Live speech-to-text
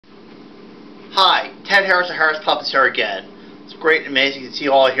Hi, Ted Harris of Harris Puppets here again. It's great and amazing to see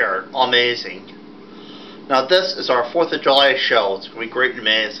you all here. All amazing. Now this is our 4th of July show. It's going to be great and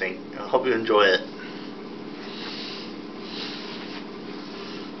amazing. I hope you enjoy it.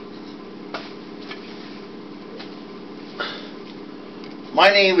 My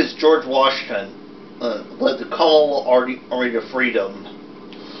name is George Washington. Led the Colonial Army of Freedom.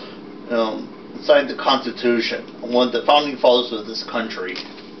 Signed the Constitution. I'm one of the founding fathers of this country.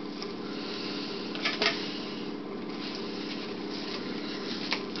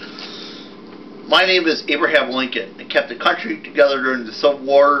 My name is Abraham Lincoln. I kept the country together during the Civil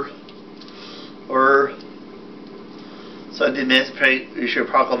War, or signed the Emancipation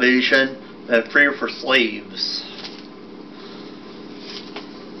Proclamation, and freedom for slaves.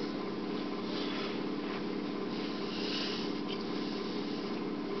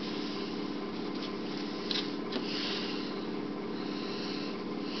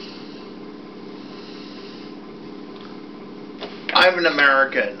 I'm an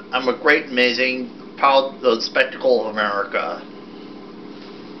American. I'm a great, amazing, proud the spectacle of America.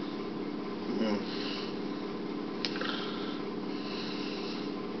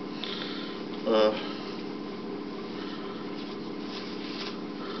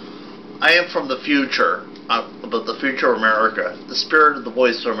 I am from the future, about the future of America, the spirit of the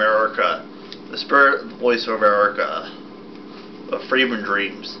voice of America, the spirit of the voice of America, of freedom and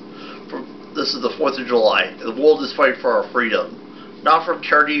dreams. This is the 4th of July. The world is fighting for our freedom. Not from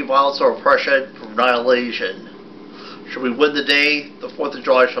tyranny, violence, or oppression, from annihilation. Should we win the day, the 4th of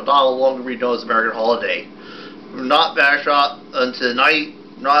July shall not longer be known as American holiday. We will not bash out until the night,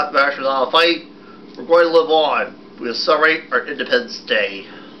 not bash without a fight. We're going to live on. We will celebrate our Independence Day.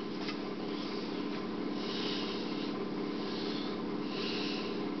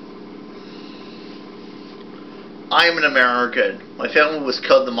 I am an American. My family was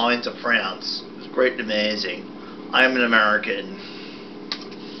killed in the mines of France. It was great and amazing. I am an American.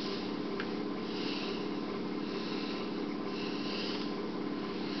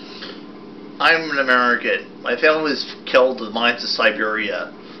 I am an American. My family was killed in the mines of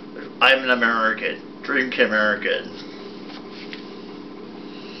Siberia. I am an American. Drink American.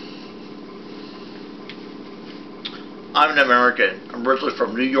 I'm an American. I'm originally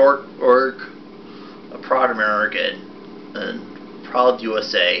from New York, a proud American, and proud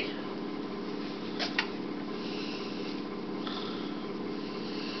USA.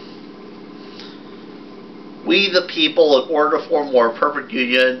 We the people, in order to form a more perfect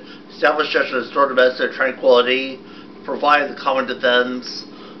union, establish justice and restore domestic tranquility, provide the common defense,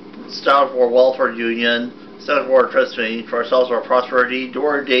 establish for welfare union, establish for our trustee, for ourselves our prosperity, do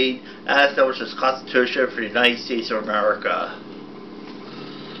ordain, and establish this Constitution for the United States of America.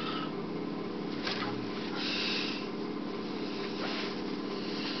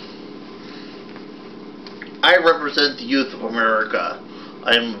 I represent the youth of America.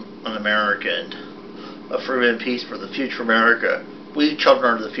 I am an American. A freedom and peace for the future of America. We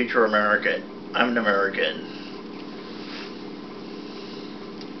children are the future of America. I'm an American.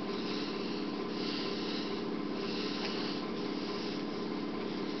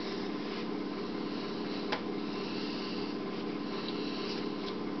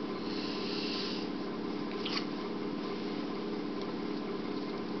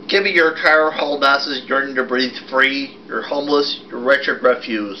 Give me your tired, huddled masses yearning to breathe free, your homeless, your wretched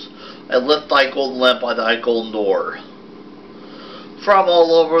refuse. I lift thy golden lamp by thy golden door. From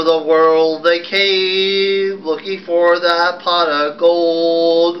all over the world they came, looking for that pot of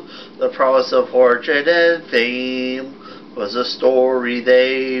gold. The promise of fortune and fame was a story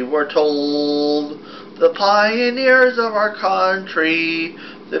they were told. The pioneers of our country,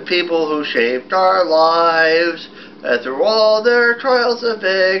 the people who shaped our lives, and through all their trials and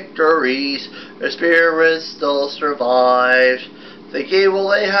victories, their spirit still survives. They gave all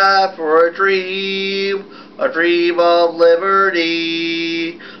they had for a dream of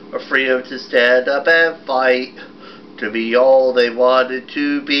liberty, a freedom to stand up and fight, to be all they wanted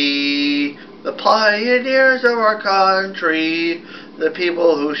to be. The pioneers of our country, the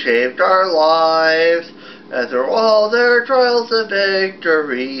people who shaped our lives, and through all their trials and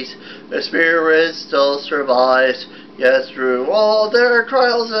victories, their spirit still survives. Yes, through all their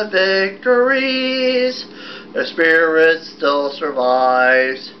trials and victories, their spirit still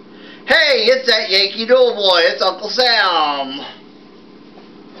survives. Hey, it's that Yankee Doodle Boy. It's Uncle Sam.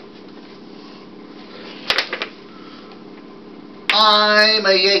 I'm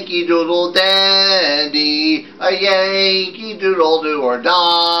a Yankee Doodle dandy, a Yankee Doodle do or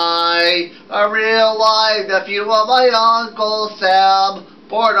die, a real live nephew of my Uncle Sam.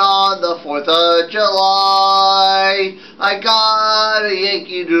 born on the 4th of July. I got a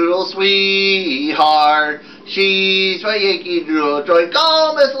Yankee Doodle sweetheart. She's my Yankee Doodle joy.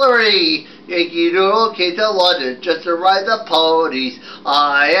 Go, Miss Larry! Yankee Doodle came to London just to ride the ponies.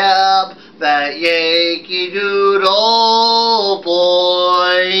 I am that Yankee Doodle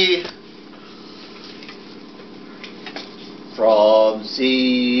boy. From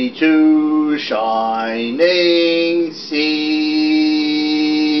sea to shining sea.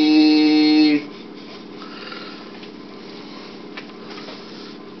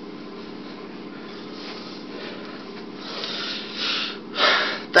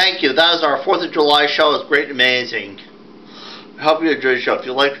 Thank you. That was our 4th of July show. It was great and amazing. I hope you enjoyed the show. If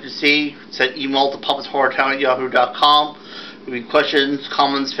you'd like to see, send email to puppetshorrortown@yahoo.com. If you have any questions,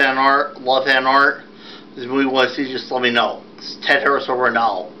 comments, fan art, love fan art, this movie you want to see, just let me know. This is Ted Harris over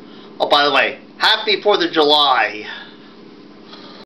now. Oh, by the way, happy 4th of July.